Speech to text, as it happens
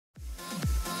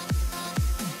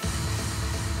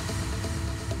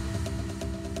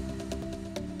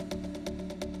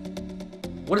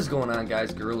What is going on,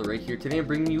 guys? Gorilla right here. Today I'm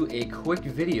bringing you a quick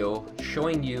video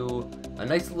showing you a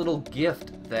nice little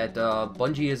gift that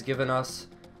Bungie has given us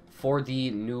for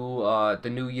the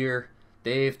new year.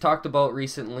 They've talked about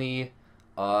recently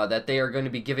that they are going to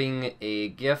be giving a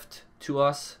gift to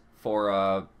us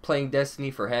for playing Destiny,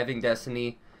 for having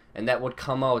Destiny, and that would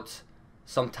come out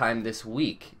sometime this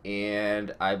week.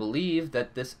 And I believe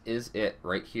that this is it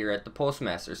right here at the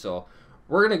Postmaster. So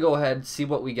we're gonna go ahead and see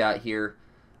what we got here.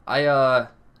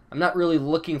 I'm not really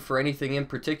looking for anything in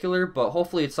particular, but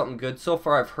hopefully it's something good. So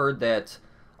far, I've heard that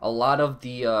a lot of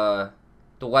the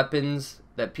weapons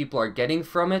that people are getting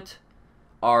from it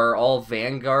are all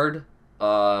Vanguard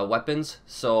weapons.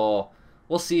 So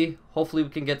we'll see. Hopefully, we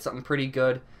can get something pretty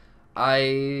good.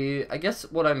 I guess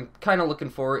what I'm kind of looking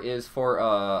for is for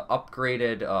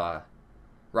upgraded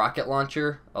rocket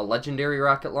launcher, a legendary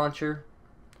rocket launcher.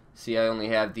 See, I only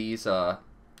have these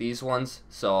ones,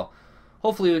 so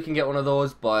hopefully we can get one of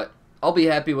those, but I'll be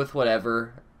happy with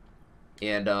whatever.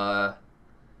 And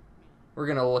we're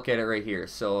gonna look at it right here.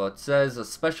 So it says a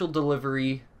special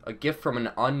delivery, a gift from an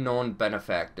unknown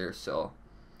benefactor. So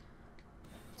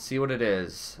let's see what it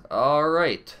is. All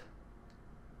right,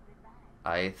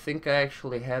 I think I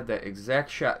actually have that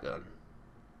exact shotgun.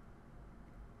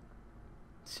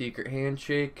 Secret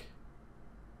handshake.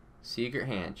 Secret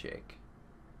handshake.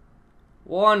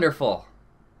 Wonderful.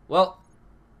 Well,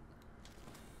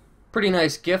 pretty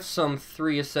nice gift. Some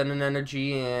 3 Ascendant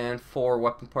Energy and 4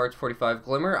 Weapon Parts, 45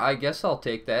 Glimmer. I guess I'll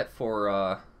take that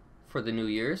for the New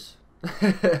Year's.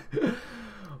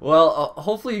 Well,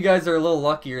 hopefully you guys are a little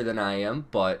luckier than I am,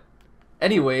 but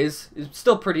anyways, it's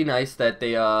still pretty nice that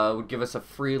they would give us a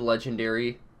free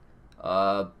legendary.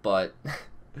 But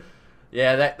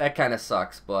yeah, that kind of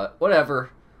sucks, but whatever.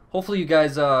 Hopefully you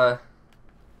guys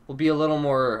will be a little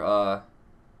more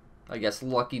I guess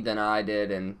lucky than I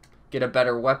did and get a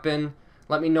better weapon.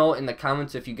 Let me know in the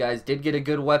comments if you guys did get a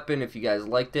good weapon, if you guys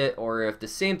liked it, or if the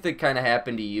same thing kind of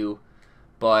happened to you.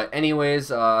 But anyways,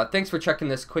 thanks for checking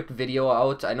this quick video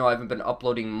out. I know I haven't been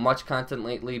uploading much content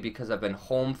lately because I've been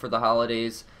home for the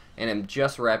holidays and I'm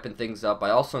just wrapping things up. I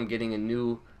also am getting a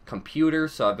new computer,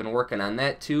 so I've been working on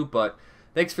that too. But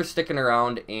thanks for sticking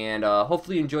around, and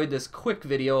hopefully you enjoyed this quick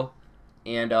video,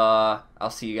 and I'll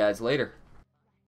see you guys later.